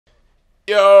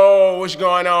Yo, what's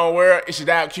going on, world? It's your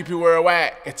dog QP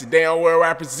Worldwide, and today on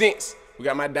WorldWide Presents, we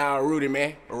got my dog Rudy,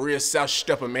 man. A real South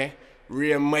stepper, man.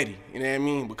 Real muddy, you know what I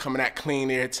mean? But coming out clean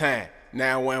every time.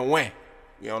 911,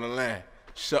 we on the line.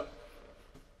 What's up?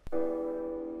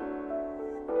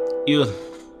 Yeah.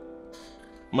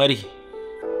 Muddy.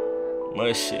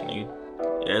 Mud shit, nigga.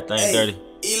 Everything dirty.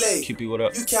 Elay, QP, what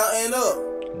up? you counting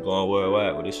up. I'm going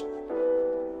worldwide with this.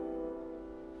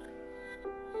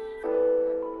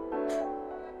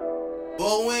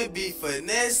 Boy, when be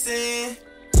finessing.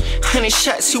 100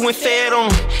 shots, he went fed on.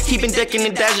 He been ducking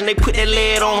and dodging, they put that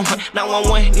lead on.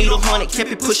 911, need a 100, kept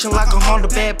it pushing like a Honda.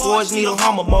 Bad boys need a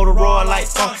Hummer, Motorola like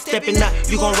fun. Stepping out,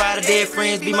 you gon' ride a dead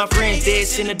friends, be my friends, dead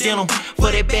in the denim.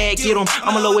 For that bag, get 'em.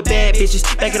 I'm alone with bad bitches,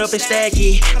 back it up and stack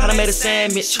it. I done made a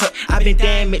sandwich, I been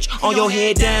damaged. On your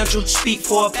head down, you speak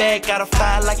for a bag. Got a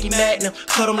fire like he Magnum,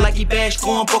 cut him like he Bash.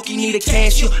 Going broke, he need a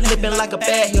cashier, living like a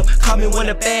bad hill. Call me when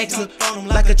the bag clip,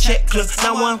 like a check clip.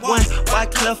 911,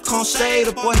 White Clef, can't save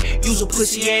the boy. Use a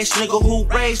pussy ass nigga who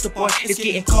raised the boy. It's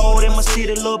getting cold in my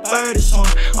city, little bird is on.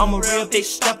 I'm a real big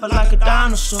stepper like a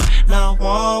dinosaur.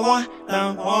 911,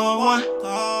 911,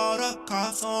 call the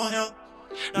cops on him.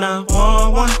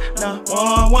 911,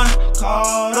 911,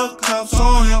 call the cops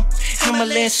on him.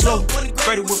 Himalayan slow,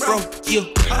 ready with bro, yeah.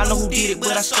 I know who did it,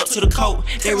 but I stuck to the code.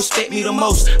 They respect me the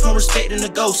most, I'm respecting the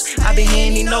ghost. I been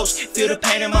hearing these notes, feel the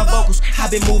pain in my vocals. I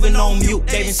been moving on mute,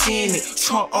 they been seeing it.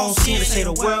 Trump on sin, they say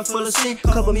the world full of sin.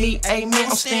 Cover me, amen,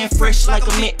 I'm staying fresh like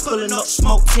a mint. Pulling up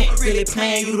smoke tent, really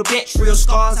playing you the bench. Real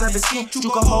scars I've been seen,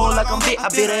 juke a hole like I'm bit. I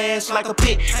bit her ass like a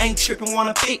pit, ain't tripping,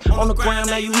 wanna pick. On the ground,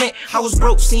 now you lit. I was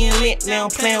broke, seeing lint, now I'm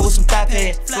playing with some thigh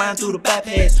pads. Flying through the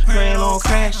bypass, praying on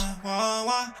crash.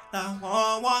 911,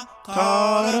 911,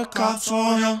 call the cops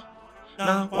on him.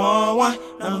 911,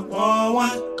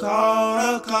 911,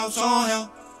 call the cops on him.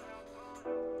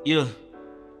 Yeah.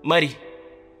 Muddy.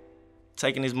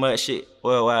 Taking this mud shit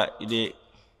worldwide, you did.